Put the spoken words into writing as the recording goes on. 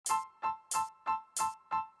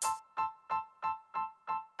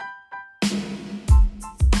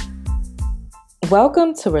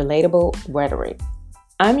Welcome to Relatable Rhetoric.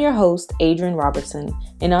 I'm your host, Adrienne Robertson,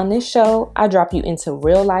 and on this show, I drop you into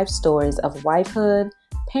real life stories of wifehood,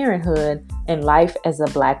 parenthood, and life as a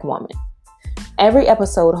Black woman. Every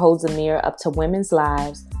episode holds a mirror up to women's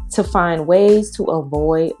lives to find ways to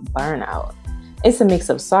avoid burnout. It's a mix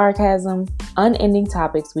of sarcasm, unending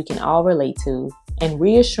topics we can all relate to, and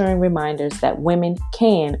reassuring reminders that women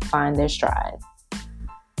can find their stride.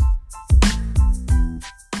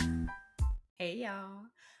 Hey y'all,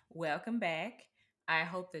 welcome back. I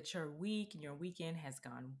hope that your week and your weekend has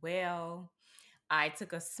gone well. I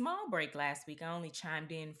took a small break last week. I only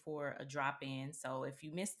chimed in for a drop in. So if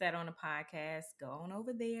you missed that on the podcast, go on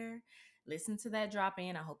over there, listen to that drop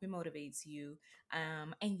in. I hope it motivates you.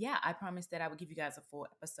 And yeah, I promised that I would give you guys a full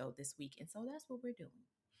episode this week. And so that's what we're doing.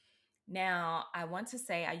 Now, I want to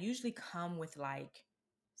say I usually come with like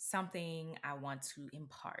something I want to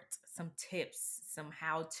impart, some tips, some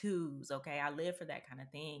how to's. Okay. I live for that kind of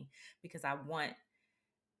thing because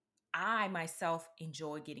I myself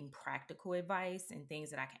enjoy getting practical advice and things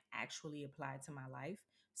that I can actually apply to my life.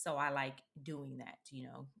 So I like doing that,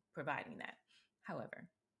 providing that. However,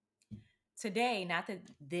 today, not that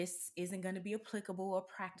this isn't going to be applicable or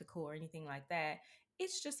practical or anything like that,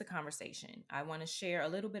 it's just a conversation. I want to share a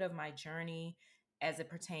little bit of my journey as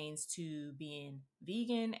it pertains to being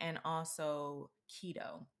vegan and also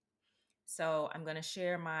keto. So I'm going to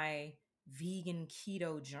share my vegan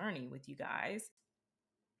keto journey with you guys.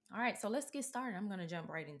 All right, so let's get started. I'm going to jump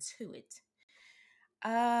right into it.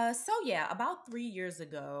 About 3 years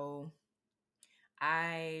ago,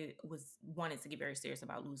 I was wanted to get very serious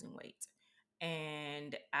about losing weight.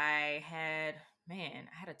 And I had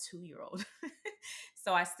a 2 year old.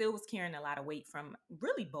 So I still was carrying a lot of weight from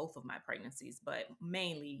really both of my pregnancies, but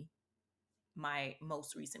mainly my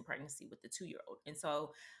most recent pregnancy with the 2 year old. And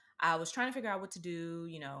so I was trying to figure out what to do.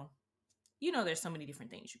 There's so many different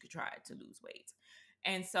things you could try to lose weight.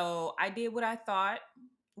 And so I did what I thought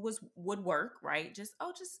would work, right? Just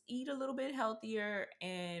eat a little bit healthier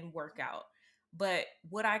and work out. But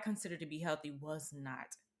what I consider to be healthy was not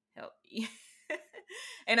healthy.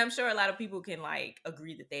 And I'm sure a lot of people can like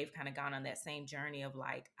agree that they've kind of gone on that same journey of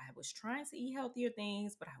like, I was trying to eat healthier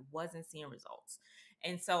things, but I wasn't seeing results.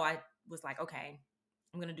 And so I was like, okay,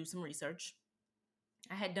 I'm going to do some research.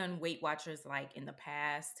 I had done Weight Watchers like in the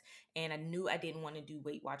past, and I knew I didn't want to do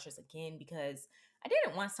Weight Watchers again because I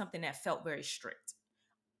didn't want something that felt very strict.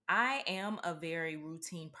 I am a very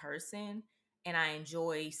routine person and I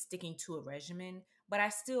enjoy sticking to a regimen, but I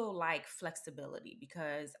still like flexibility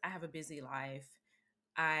because I have a busy life.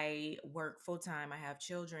 I work full time, I have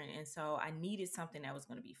children, and so I needed something that was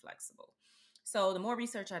going to be flexible. So the more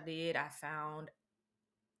research I did, I found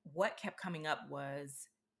what kept coming up was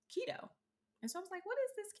keto. And so I was like, what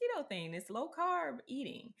is this keto thing? This low carb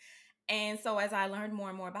eating. And so as I learned more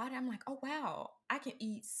and more about it, I'm like, oh, wow, I can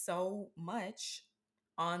eat so much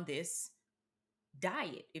on this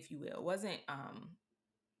diet, if you will.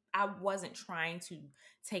 I wasn't trying to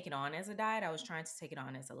take it on as a diet. I was trying to take it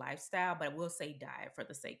on as a lifestyle, but I will say diet for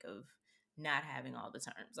the sake of not having all the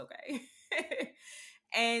terms, okay?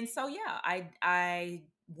 And so yeah, I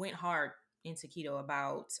went hard into keto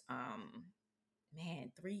about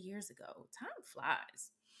 3 years ago. Time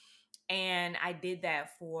flies. And I did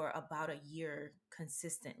that for about a year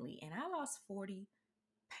consistently, and I lost 40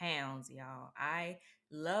 pounds, y'all. I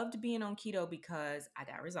loved being on keto because I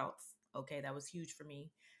got results. Okay, that was huge for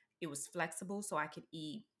me. It was flexible, so I could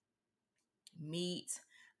eat meat,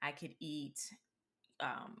 I could eat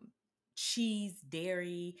um, cheese,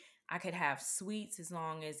 dairy. I could have sweets as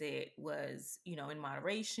long as it was, in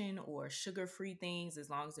moderation, or sugar-free things as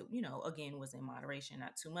long as it, again, was in moderation,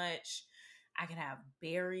 not too much. I could have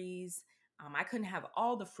berries. I couldn't have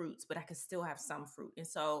all the fruits, but I could still have some fruit. And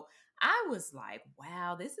so I was like,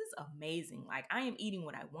 wow, this is amazing. Like, I am eating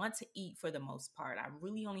what I want to eat for the most part. I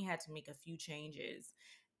really only had to make a few changes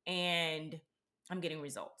and I'm getting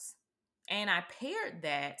results. And I paired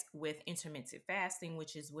that with intermittent fasting,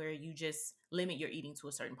 which is where you just limit your eating to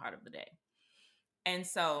a certain part of the day. And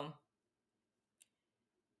so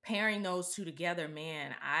pairing those two together,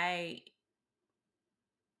 man, I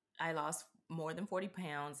lost more than 40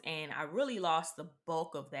 pounds, and I really lost the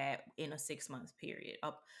bulk of that in a 6 month period.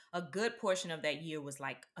 A good portion of that year was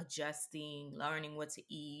like adjusting, learning what to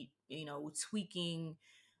eat, tweaking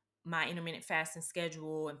my intermittent fasting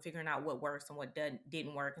schedule and figuring out what works and what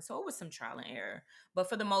didn't work. And so it was some trial and error, but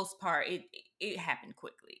for the most part, it happened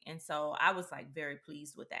quickly. And so I was like very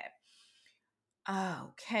pleased with that.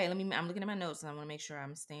 Okay, I'm looking at my notes and I want to make sure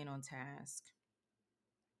I'm staying on task.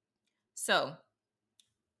 So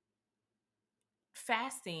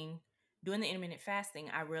fasting During the intermittent fasting,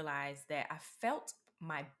 I realized that I felt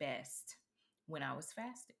my best when I was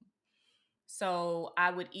fasting. So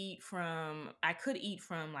I could eat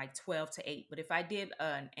from like 12 to 8, but if I did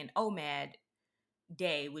an OMAD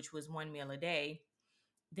day, which was one meal a day,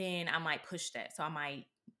 then I might push that. So I might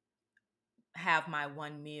have my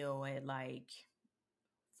one meal at like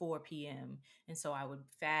 4 p.m. And so I would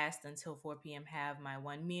fast until 4 p.m., have my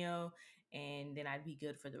one meal, and then I'd be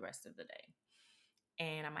good for the rest of the day.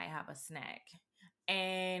 And I might have a snack.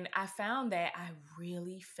 And I found that I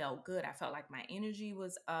really felt good. I felt like my energy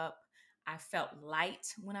was up. I felt light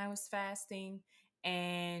when I was fasting.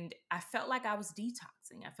 And I felt like I was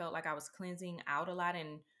detoxing. I felt like I was cleansing out a lot.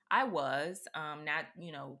 And I was, not,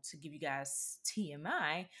 to give you guys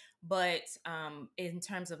TMI, but in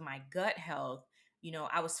terms of my gut health,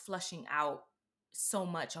 I was flushing out so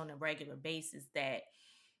much on a regular basis that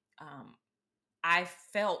um, I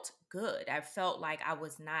felt good. I felt like I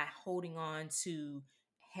was not holding on to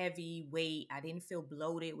heavy weight. I didn't feel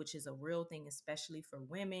bloated, which is a real thing, especially for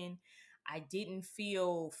women. I didn't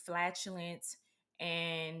feel flatulent.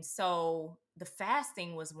 And so the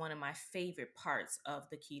fasting was one of my favorite parts of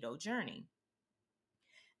the keto journey.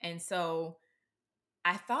 And so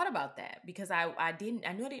I thought about that because I knew I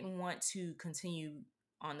didn't want to continue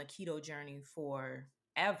on the keto journey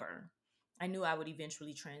forever. I knew I would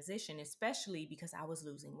eventually transition, especially because I was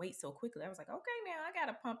losing weight so quickly. I was like, okay, now I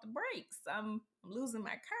gotta pump the brakes. I'm losing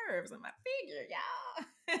my curves and my figure, y'all.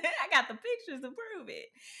 I got the pictures to prove it.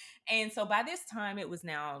 And so by this time, it was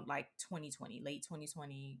now like 2020, late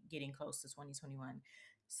 2020, getting close to 2021.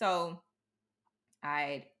 So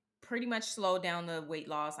I pretty much slowed down the weight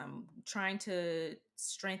loss. I'm trying to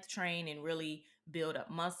strength train and really build up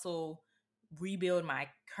muscle, rebuild my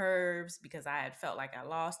curves because I had felt like I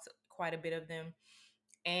lost quite a bit of them.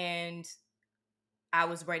 And I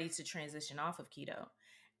was ready to transition off of keto.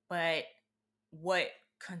 But what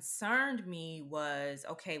concerned me was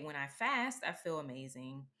okay, when I fast, I feel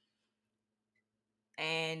amazing.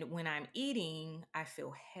 And when I'm eating, I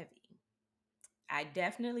feel heavy. I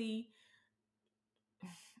definitely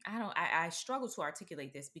I struggle to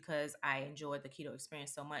articulate this because I enjoyed the keto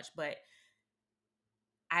experience so much, but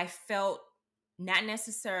I felt not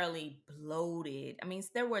necessarily bloated. I mean,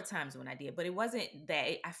 there were times when I did, but it wasn't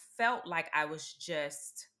that. I felt like I was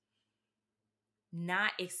just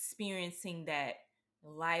not experiencing that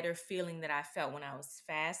lighter feeling that I felt when I was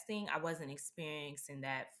fasting. I wasn't experiencing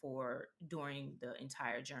that for during the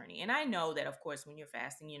entire journey. And I know that, of course, when you're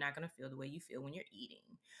fasting, you're not going to feel the way you feel when you're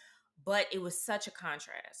eating, but it was such a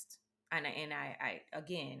contrast. And I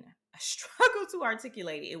again, I struggle to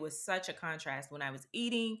articulate it. It was such a contrast when I was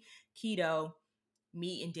eating keto,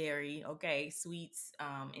 meat and dairy, okay, sweets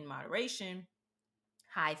in moderation,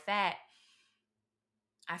 high fat.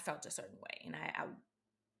 I felt a certain way, and I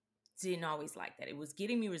didn't always like that. It was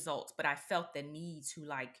getting me results, but I felt the need to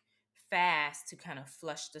like fast to kind of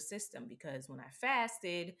flush the system because when I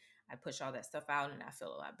fasted, I push all that stuff out and I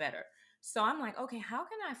feel a lot better. So I'm like, okay, how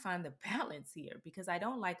can I find the balance here? Because I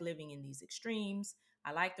don't like living in these extremes.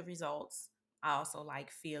 I like the results. I also like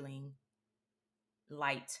feeling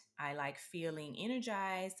light. I like feeling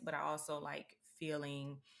energized, but I also like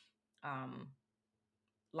feeling um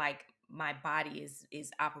like my body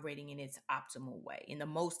is operating in its optimal way, in the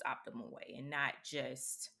most optimal way, and not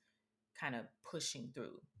just kind of pushing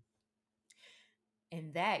through.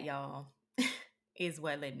 And that, y'all, is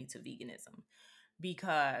what led me to veganism.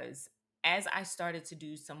 Because as I started to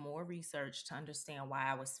do some more research to understand why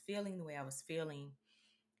I was feeling the way I was feeling,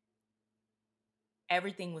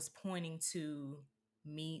 everything was pointing to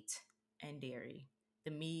meat and dairy.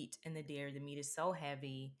 The meat and the dairy, the meat is so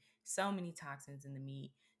heavy, so many toxins in the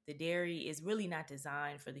meat. The dairy is really not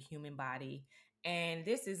designed for the human body. And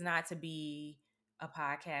this is not to be a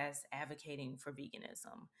podcast advocating for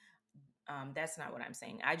veganism. That's not what I'm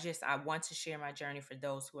saying. I want to share my journey for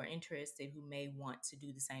those who are interested, who may want to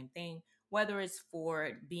do the same thing, whether it's for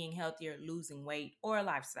being healthier, losing weight, or a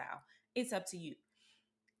lifestyle. It's up to you.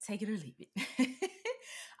 Take it or leave it.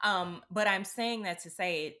 But I'm saying that to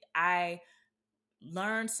say it, I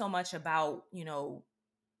learned so much about,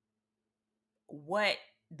 what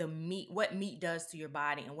what meat does to your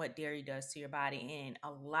body and what dairy does to your body. And a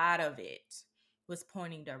lot of it was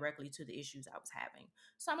pointing directly to the issues I was having.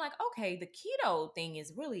 So I'm like, okay, the keto thing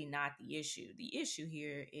is really not the issue. The issue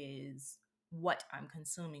here is what I'm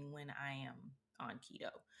consuming when I am on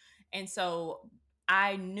keto. And so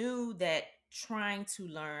I knew that trying to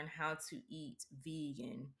learn how to eat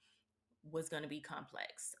vegan was going to be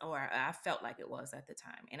complex, or I felt like it was at the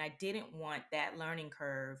time. And I didn't want that learning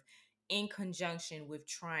curve in conjunction with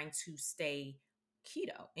trying to stay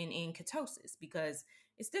keto and in ketosis, because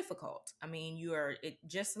it's difficult. I mean, you're it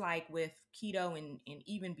just like with keto, and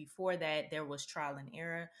even before that, there was trial and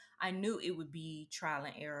error. I knew it would be trial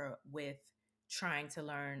and error with trying to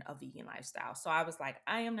learn a vegan lifestyle. So I was like,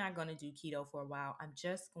 I am not going to do keto for a while. I'm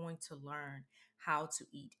just going to learn how to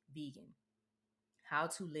eat vegan, how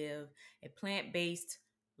to live a plant based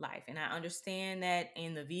life. And I understand that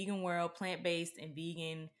in the vegan world, plant based and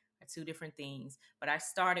vegan are two different things. But I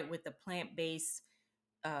started with the plant based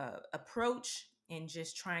approach and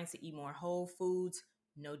just trying to eat more whole foods,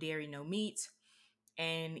 no dairy, no meat,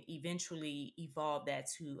 and eventually evolved that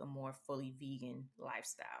to a more fully vegan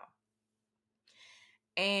lifestyle.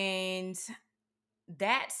 And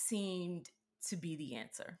that seemed to be the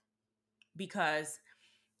answer because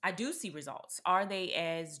I do see results. Are they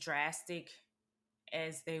as drastic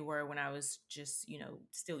as they were when I was just,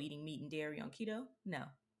 still eating meat and dairy on keto? No,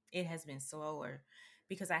 it has been slower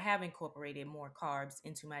because I have incorporated more carbs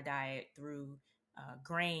into my diet through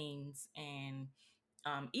grains and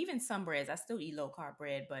even some breads. I still eat low carb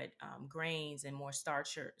bread, but grains and more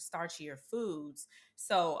starchier foods.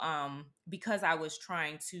 So because I was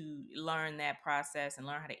trying to learn that process and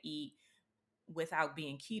learn how to eat without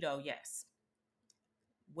being keto, yes,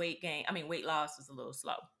 weight loss was a little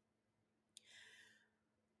slow.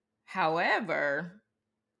 However,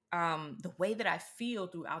 the way that I feel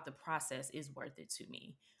throughout the process is worth it to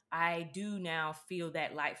me. I do now feel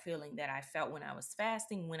that light feeling that I felt when I was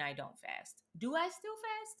fasting when I don't fast. Do I still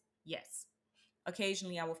fast? Yes.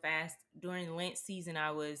 Occasionally I will fast. During Lent season,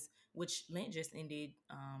 which Lent just ended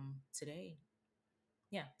today.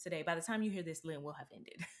 Yeah, today. By the time you hear this, Lent will have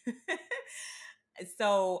ended.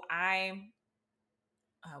 So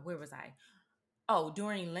where was I? Oh,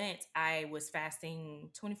 during Lent, I was fasting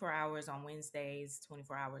 24 hours on Wednesdays,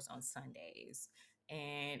 24 hours on Sundays.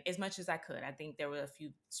 And as much as I could, I think there were a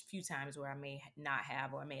few times where I may not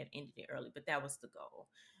have, or I may have ended it early, but that was the goal.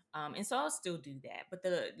 And so I'll still do that. But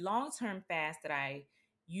the long-term fast that I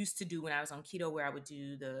used to do when I was on keto, where I would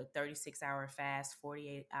do the 36-hour fast,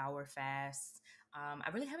 48-hour fast, I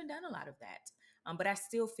really haven't done a lot of that. But I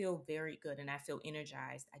still feel very good and I feel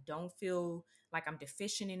energized. I don't feel like I'm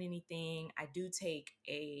deficient in anything. I do take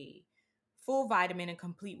a full vitamin, a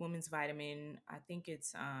complete woman's vitamin. I think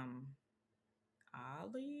it's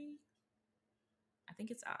Ollie. I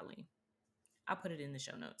think it's Ollie. I'll put it in the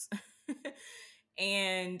show notes.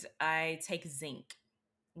 And I take zinc,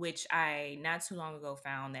 which I not too long ago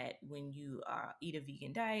found that when you eat a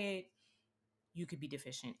vegan diet, you could be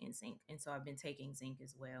deficient in zinc. And so I've been taking zinc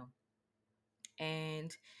as well.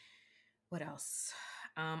 And what else?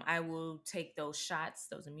 I will take those shots,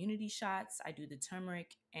 those immunity shots. I do the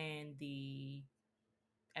turmeric and the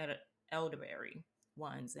el- elderberry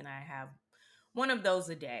ones, and I have one of those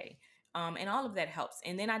a day. And all of that helps.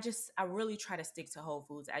 And then I really try to stick to whole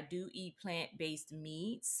foods. I do eat plant based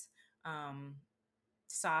meats, um,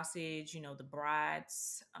 sausage, the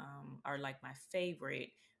brats are like my favorite,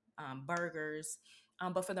 burgers.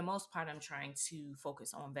 But for the most part, I'm trying to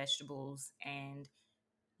focus on vegetables and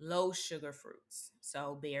low sugar fruits.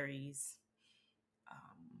 So berries,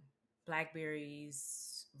 um,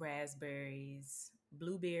 blackberries, raspberries,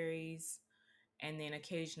 blueberries, and then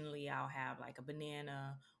occasionally I'll have like a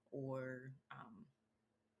banana or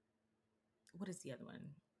what is the other one?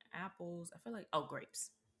 Apples. I feel like grapes,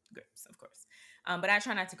 of course. But I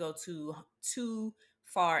try not to go too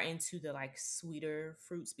far into the like sweeter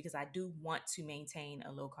fruits because I do want to maintain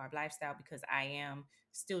a low carb lifestyle because I am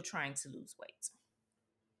still trying to lose weight.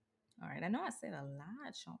 All right, I know I said a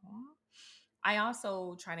lot, Sean. I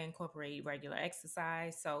also try to incorporate regular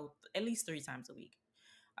exercise, so at least 3 times a week.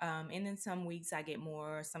 And then some weeks I get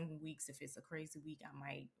more. Some weeks, if it's a crazy week, I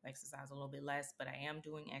might exercise a little bit less, but I am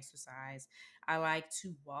doing exercise. I like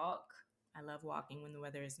to walk. I love walking when the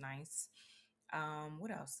weather is nice. What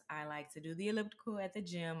else? I like to do the elliptical at the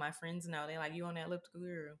gym. My friends know, they like, you on the elliptical,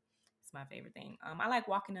 girl? It's my favorite thing. I like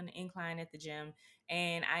walking on the incline at the gym,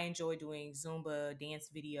 and I enjoy doing Zumba dance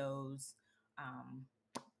videos on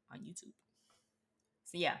YouTube.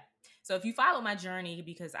 So yeah. So if you follow my journey,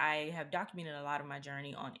 because I have documented a lot of my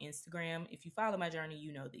journey on Instagram, if you follow my journey,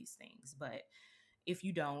 you know these things. But if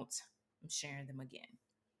you don't, I'm sharing them again.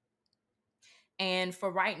 And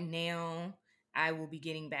for right now, I will be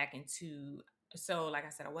getting back into, so like I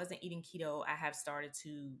said, I wasn't eating keto. I have started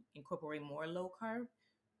to incorporate more low carb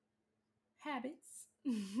habits.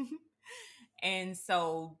 And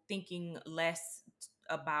so thinking less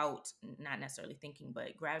about, not necessarily thinking,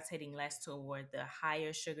 but gravitating less toward the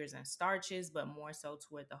higher sugars and starches, but more so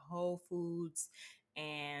toward the whole foods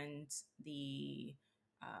and the,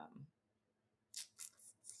 um,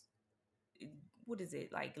 what is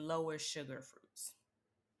it, like lower sugar fruits.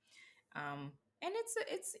 And it's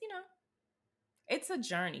it's a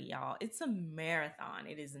journey, y'all. It's a marathon.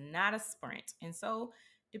 It is not a sprint. And so,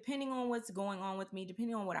 depending on what's going on with me,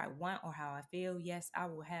 depending on what I want or how I feel, yes, I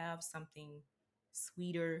will have something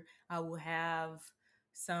sweeter. I will have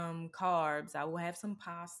some carbs. I will have some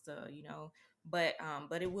pasta, but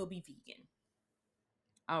it will be vegan.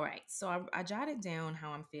 All right. So I jotted down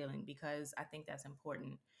how I'm feeling because I think that's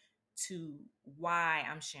important to why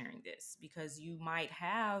I'm sharing this, because you might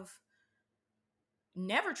have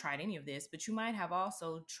never tried any of this, but you might have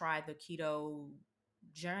also tried the keto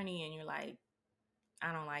journey and you're like,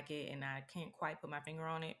 I don't like it and I can't quite put my finger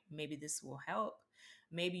on it. Maybe this will help.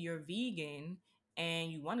 Maybe you're vegan and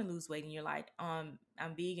you want to lose weight and you're like, I'm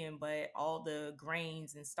vegan, but all the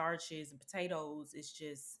grains and starches and potatoes is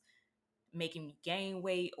just making me gain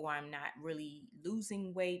weight, or I'm not really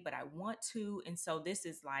losing weight, but I want to. And so this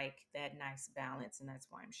is like that nice balance, and that's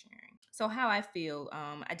why I'm sharing. So how I feel,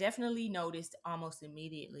 I definitely noticed almost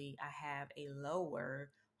immediately I have a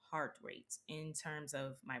lower heart rate in terms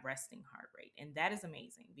of my resting heart rate, and that is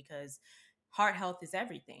amazing because heart health is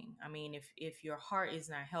everything. I mean, if your heart is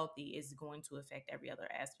not healthy, it's going to affect every other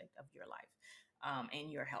aspect of your life.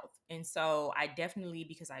 And your health. And so I definitely,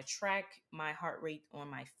 because I track my heart rate on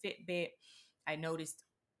my Fitbit, I noticed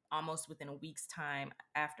almost within a week's time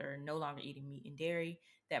after no longer eating meat and dairy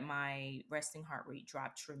that my resting heart rate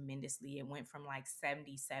dropped tremendously. It went from like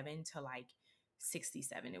 77 to like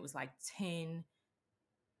 67. It was like 10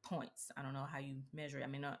 points. I don't know how you measure it. I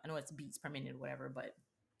mean, I know it's beats per minute or whatever, but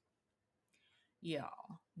y'all,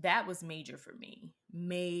 that was major for me.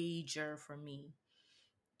 Major for me.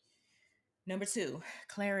 Number two,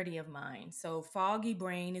 clarity of mind. So foggy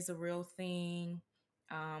brain is a real thing.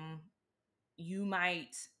 Um, you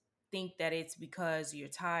might think that it's because you're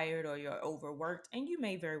tired or you're overworked, and you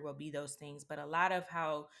may very well be those things, but a lot of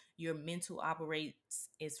how your mental operates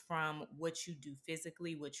is from what you do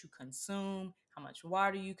physically, what you consume, how much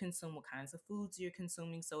water you consume, what kinds of foods you're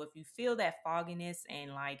consuming. So if you feel that fogginess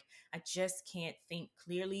and like, I just can't think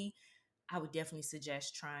clearly, I would definitely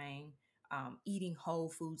suggest trying eating whole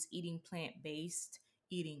foods, eating plant based,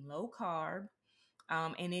 eating low carb,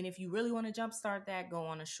 and then if you really want to jumpstart that, go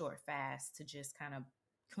on a short fast to just kind of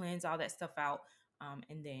cleanse all that stuff out,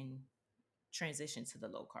 and then transition to the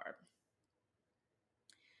low carb.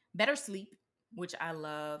 Better sleep, which I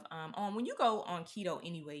love. On when you go on keto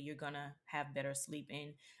anyway, you're gonna have better sleep,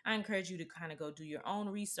 and I encourage you to kind of go do your own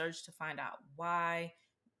research to find out why.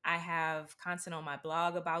 I have content on my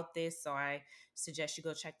blog about this, so I suggest you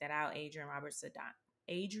go check that out.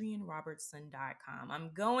 AdrianRobertson.com. I'm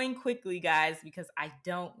going quickly, guys, because I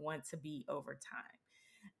don't want to be over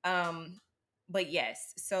time. But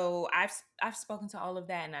yes, so I've spoken to all of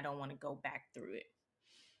that, and I don't want to go back through it.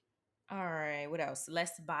 All right, what else?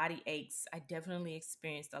 Less body aches. I definitely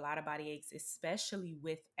experienced a lot of body aches, especially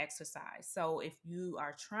with exercise. So, if you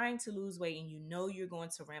are trying to lose weight and you know you're going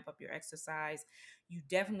to ramp up your exercise, you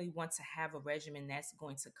definitely want to have a regimen that's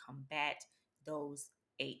going to combat those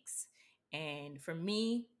aches. And for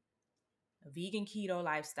me, a vegan keto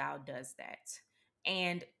lifestyle does that.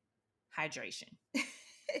 And hydration.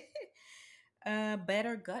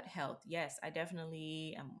 Better gut health. Yes, I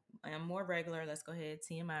definitely am more regular. Let's go ahead,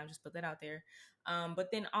 TMI, just put that out there.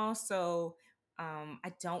 But then also,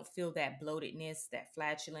 I don't feel that bloatedness, that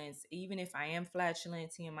flatulence. Even if I am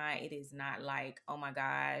flatulent, TMI, it is not like, oh my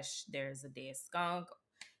gosh, there's a dead skunk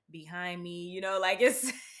behind me. Like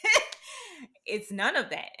it's it's none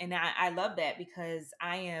of that. And I love that because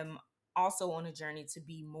I am also on a journey to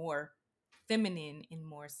be more feminine and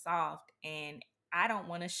more soft. And I don't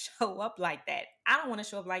want to show up like that. I don't want to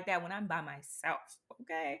show up like that when I'm by myself.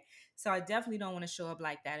 Okay. So I definitely don't want to show up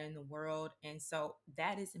like that in the world. And so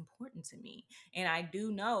that is important to me. And I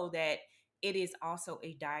do know that it is also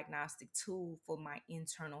a diagnostic tool for my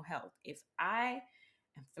internal health. If I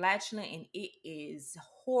am flatulent and it is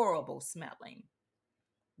horrible smelling,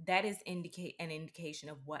 that is indicate an indication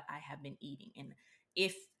of what I have been eating. And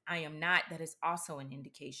if I am not, that is also an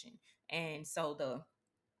indication. And so the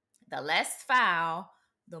less foul,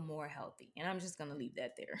 the more healthy. And I'm just gonna leave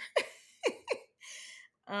that there.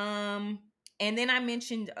 um, and then I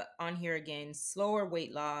mentioned on here again, slower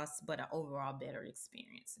weight loss, but an overall better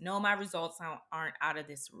experience. No, my results aren't out of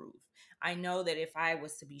this roof. I know that if I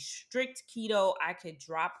was to be strict keto, I could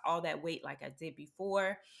drop all that weight like I did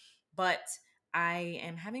before, but I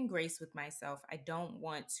am having grace with myself. I don't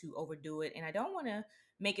want to overdo it, and I don't want to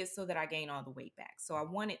make it so that I gain all the weight back. So I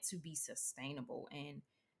want it to be sustainable, and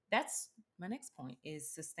that's my next point is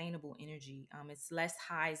sustainable energy. It's less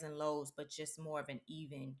highs and lows, but just more of an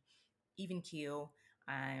even keel.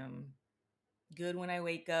 I'm good when I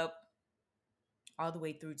wake up. all the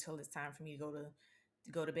way through till it's time for me to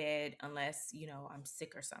go to bed, unless I'm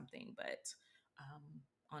sick or something. But um,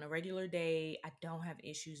 on a regular day, I don't have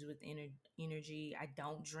issues with energy. I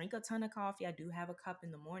don't drink a ton of coffee. I do have a cup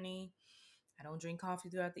in the morning. I don't drink coffee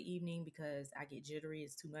throughout the evening because I get jittery.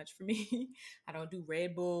 It's too much for me. I don't do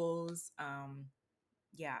Red Bulls.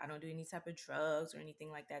 Yeah, I don't do any type of drugs or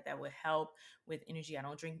anything like that that would help with energy. I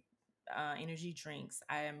don't drink energy drinks.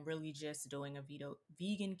 I am really just doing a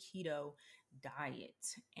vegan keto diet,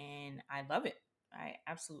 and I love it. I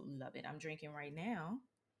absolutely love it. I'm drinking right now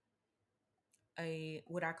a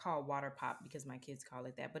what I call water pop because my kids call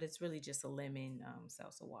it that, but it's really just a lemon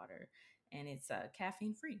salsa water, and it's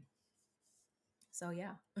caffeine free. So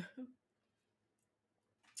yeah,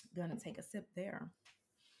 gonna take a sip there.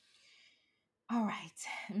 All right.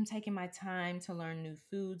 I'm taking my time to learn new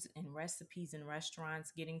foods and recipes in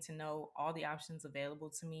restaurants, getting to know all the options available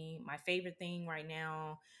to me. My favorite thing right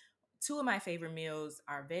now, two of my favorite meals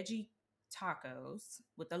are veggie tacos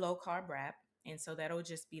with the low carb wrap. And so that'll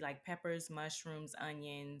just be like peppers, mushrooms,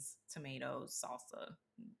 onions, tomatoes, salsa,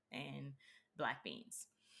 and black beans.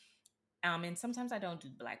 And sometimes I don't do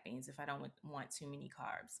black beans if I don't want too many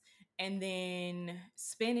carbs. And then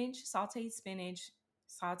spinach,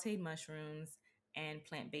 sauteed mushrooms, and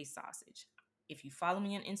plant based sausage. If you follow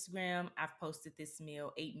me on Instagram, I've posted this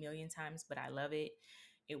meal 8 million times, but I love it.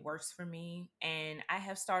 It works for me. And I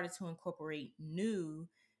have started to incorporate new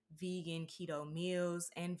vegan keto meals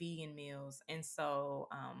and vegan meals. And so,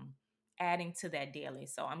 adding to that daily.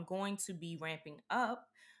 So, I'm going to be ramping up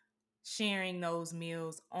sharing those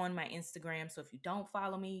meals on my Instagram. So if you don't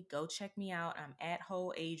follow me, go check me out. I'm at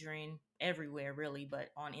Whole Adrian everywhere, really, but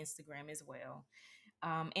on Instagram as well.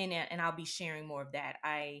 And I'll be sharing more of that.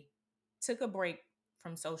 I took a break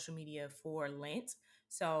from social media for Lent,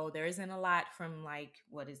 so there isn't a lot from like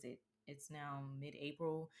what is it? It's now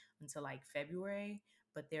mid-April until like February,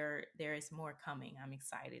 but there is more coming. I'm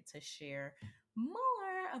excited to share more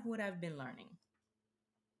of what I've been learning.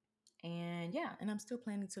 And yeah, and I'm still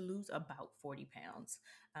planning to lose about 40 pounds.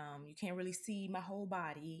 You can't really see my whole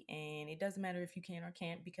body, and it doesn't matter if you can or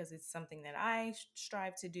can't because it's something that I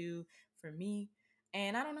strive to do for me.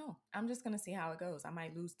 And I don't know. I'm just going to see how it goes. I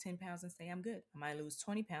might lose 10 pounds and say I'm good. I might lose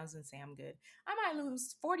 20 pounds and say I'm good. I might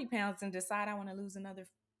lose 40 pounds and decide I want to lose another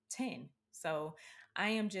 10. So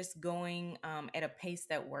I am just going at a pace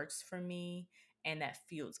that works for me and that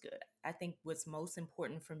feels good. I think what's most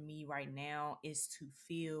important for me right now is to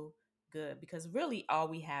feel good because really all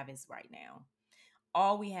we have is right now.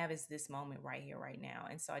 All we have is this moment right here, right now.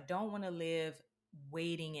 And so I don't want to live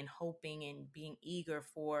waiting and hoping and being eager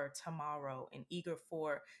for tomorrow and eager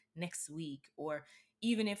for next week. Or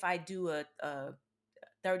even if I do a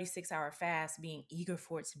 36-hour fast, being eager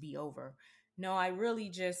for it to be over. No, I really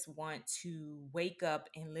just want to wake up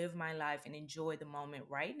and live my life and enjoy the moment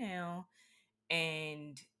right now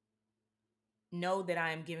and know that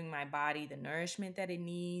I am giving my body the nourishment that it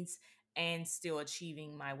needs and still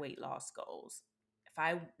achieving my weight loss goals. If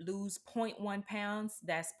I lose zero point 0.1 pounds,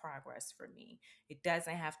 that's progress for me. It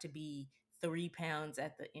doesn't have to be 3 pounds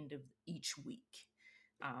at the end of each week.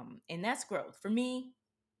 And that's growth. For me,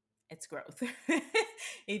 it's growth.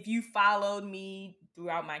 If you followed me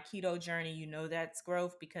throughout my keto journey, you know that's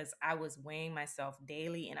growth because I was weighing myself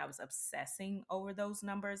daily and I was obsessing over those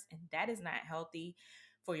numbers. And that is not healthy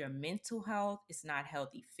for your mental health. It's not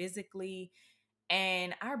healthy physically.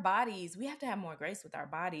 And our bodies, we have to have more grace with our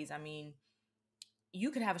bodies. I mean,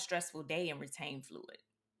 you could have a stressful day and retain fluid.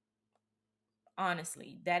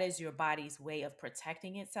 Honestly, that is your body's way of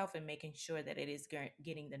protecting itself and making sure that it is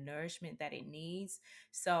getting the nourishment that it needs.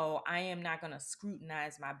 So I am not going to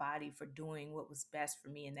scrutinize my body for doing what was best for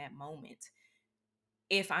me in that moment.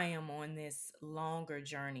 If I am on this longer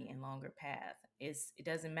journey and longer path, it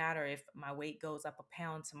doesn't matter if my weight goes up a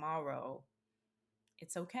pound tomorrow.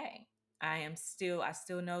 It's okay. I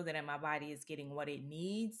still know that my body is getting what it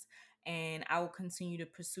needs, and I will continue to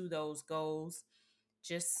pursue those goals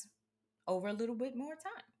just over a little bit more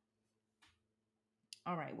time.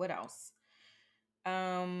 All right, what else?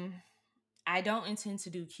 Um, I don't intend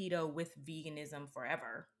to do keto with veganism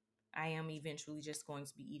forever. I am eventually just going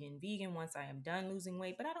to be eating vegan once I am done losing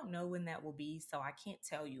weight, but I don't know when that will be, so I can't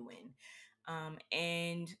tell you when.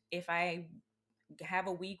 And if I have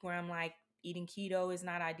a week where I'm like, eating keto is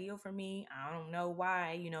not ideal for me, I don't know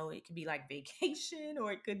why. It could be like vacation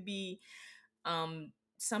or it could be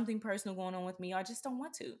something personal going on with me. I just don't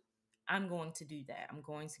want to. I'm going to do that. I'm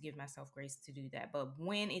going to give myself grace to do that. But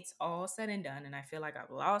when it's all said and done and I feel like I've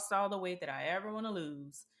lost all the weight that I ever want to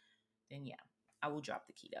lose, then yeah, I will drop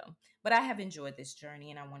the keto. But I have enjoyed this journey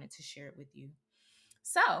and I wanted to share it with you.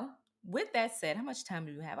 So, with that said, how much time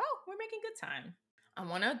do we have? Oh, we're making making good time. I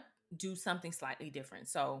want to do something slightly different.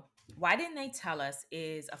 So, Why Didn't They Tell Us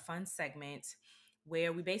is a fun segment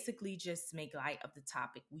where we basically just make light of the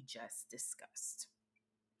topic we just discussed.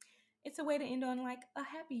 It's a way to end on like a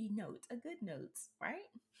happy note, a good note, right?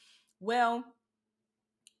 Well,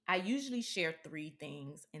 I usually share three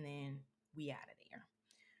things and then we out of there.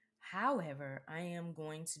 However, I am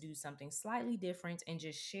going to do something slightly different and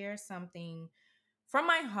just share something from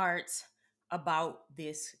my heart about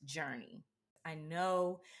this journey. I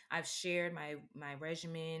know I've shared my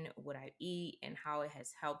regimen, what I eat, and how it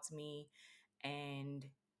has helped me. And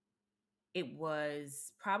it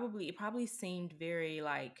probably seemed very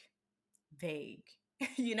like vague,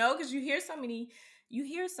 because you hear so many,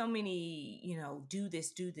 do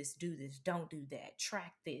this, do this, don't do that,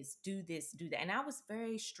 track this, do that. And I was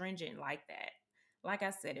very stringent like that. Like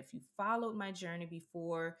I said, if you followed my journey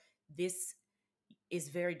before, this is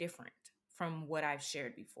very different from what I've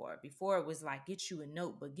shared before. Before it was like, get you a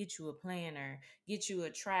notebook, get you a planner, get you a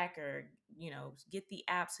tracker, get the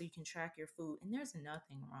app so you can track your food. And there's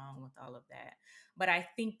nothing wrong with all of that. But I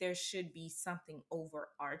think there should be something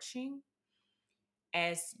overarching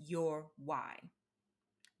as your why.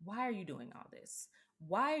 Why are you doing all this?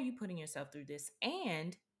 Why are you putting yourself through this?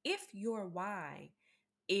 And if your why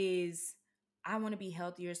is, I want to be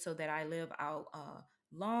healthier so that I live out a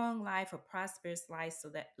long life, a prosperous life so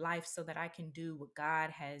that I can do what God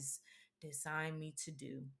has designed me to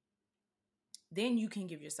do, then you can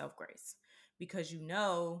give yourself grace, because you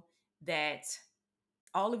know that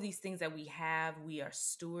all of these things that we have, we are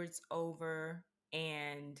stewards over,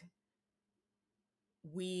 and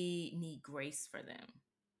we need grace for them.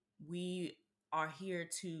 We are here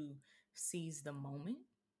to seize the moment,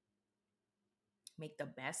 make the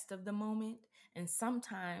best of the moment. And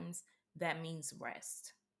sometimes that means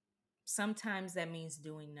rest. Sometimes that means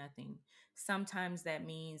doing nothing. Sometimes that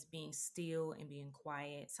means being still and being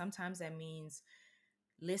quiet. Sometimes that means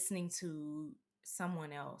listening to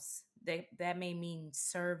someone else. That may mean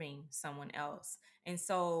serving someone else. And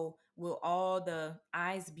so, will all the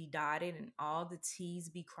I's be dotted and all the T's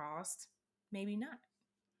be crossed? Maybe not.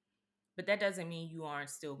 But that doesn't mean you aren't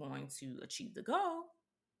still going to achieve the goal.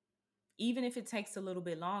 Even if it takes a little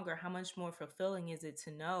bit longer, how much more fulfilling is it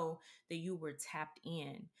to know that you were tapped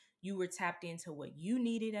in? You were tapped into what you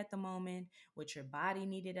needed at the moment, what your body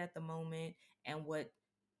needed at the moment, and what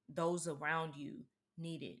those around you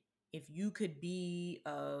needed. If you could be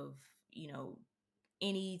of,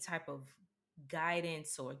 any type of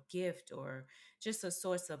guidance or gift or just a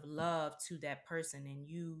source of love to that person, and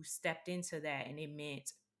you stepped into that, and it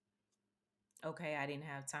meant, okay, I didn't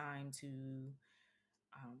have time to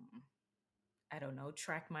um, I don't know,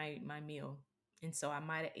 track my meal. And so I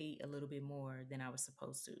might have ate a little bit more than I was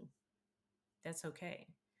supposed to. That's okay.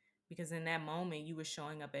 Because in that moment, you were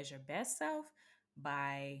showing up as your best self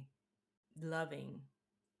by loving,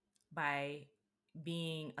 by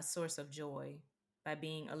being a source of joy, by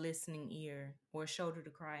being a listening ear or a shoulder to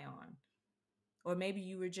cry on. Or maybe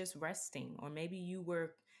you were just resting, or maybe you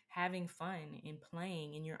were having fun and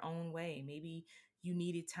playing in your own way. Maybe you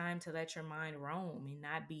needed time to let your mind roam and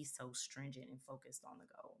not be so stringent and focused on the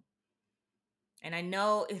goal. And I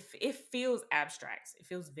know if it feels abstract, it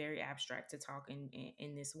feels very abstract to talk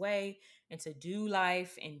in this way and to do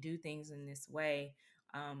life and do things in this way.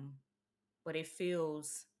 Um, but it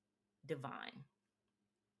feels divine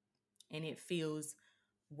and it feels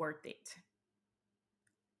worth it.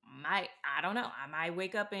 I don't know. I might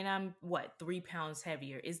wake up and I'm 3 pounds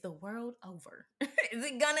heavier. Is the world over? Is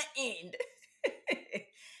it gonna end?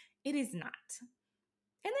 It is not.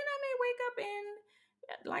 And then I may wake up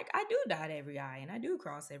and like I do dot every I and I do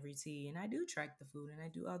cross every T and I do track the food and I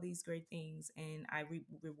do all these great things and I reap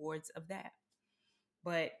rewards of that.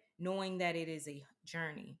 But knowing that it is a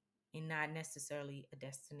journey and not necessarily a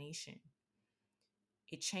destination,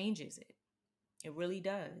 it changes it. It really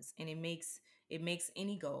does. And it makes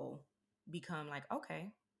any goal become like,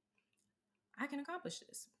 okay, I can accomplish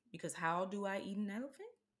this. Because how do I eat an elephant?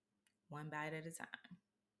 One bite at a time.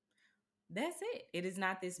 That's it. It is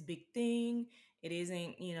not this big thing. It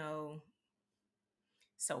isn't,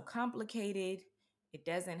 so complicated. It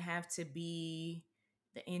doesn't have to be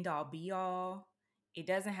the end all be all. It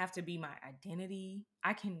doesn't have to be my identity.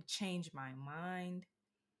 I can change my mind.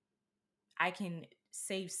 I can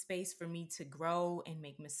save space for me to grow and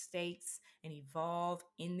make mistakes and evolve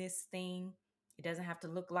in this thing. It doesn't have to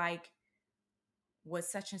look like what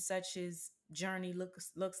such and such's journey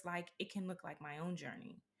looks like. It can look like my own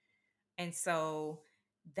journey. And so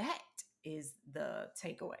that is the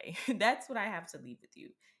takeaway. That's what I have to leave with you.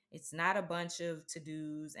 It's not a bunch of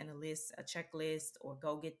to-dos and a list, a checklist, or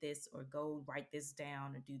go get this, or go write this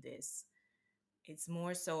down, or do this. It's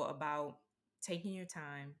more so about taking your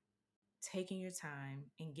time,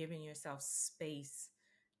 and giving yourself space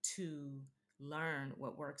to learn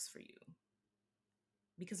what works for you.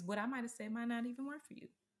 Because what I might have said might not even work for you.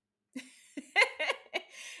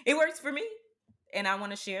 It works for me, and I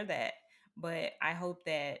want to share that. But I hope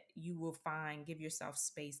that you will give yourself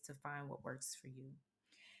space to find what works for you.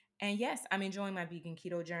 And yes, I'm enjoying my vegan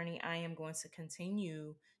keto journey. I am going to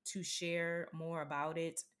continue to share more about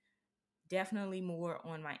it. Definitely more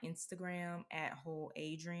on my Instagram at Whole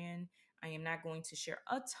Adrian. I am not going to share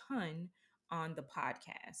a ton on the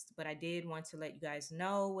podcast, but I did want to let you guys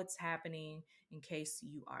know what's happening in case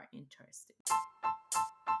you are interested.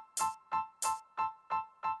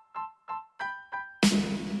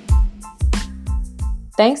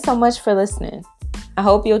 Thanks so much for listening. I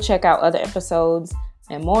hope you'll check out other episodes,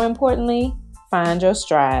 and more importantly, find your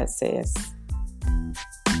stride, sis.